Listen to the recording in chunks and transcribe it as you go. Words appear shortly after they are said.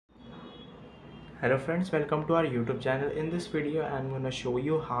Hello friends, welcome to our YouTube channel. In this video I'm going to show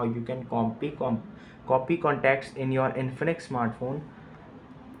you how you can copy contacts in your infinix smartphone.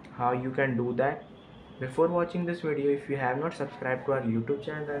 How you can do that. Before watching this video, if you have not subscribed to our YouTube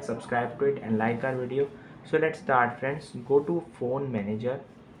channel, then subscribe to it and like our video. So let's start friends. Go to phone manager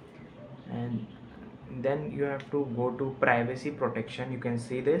and then you have to go to privacy protection. You can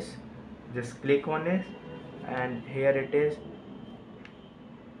see this. Just click on it and here it is,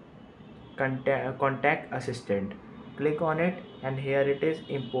 contact assistant. Click on it and here it is,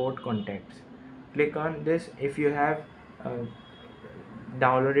 import contacts. Click on this. If you have uh,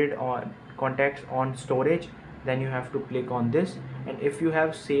 downloaded on contacts on storage, then you have to click on this, and if you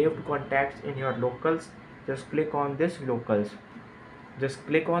have saved contacts in your locals, just click on this locals. Just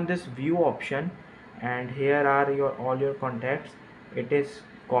click on this view option and here are your all your contacts. It is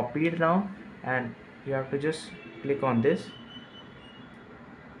copied now and you have to just click on this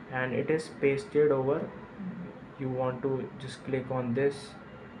and it is pasted over. You want to just click on this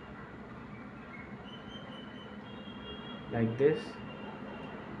like this.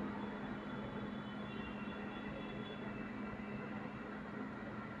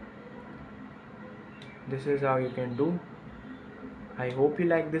 This is how you can do. I hope you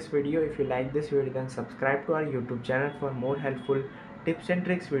like this video. If you like this video, then subscribe to our YouTube channel for more helpful tips and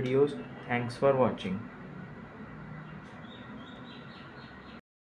tricks videos. Thanks for watching.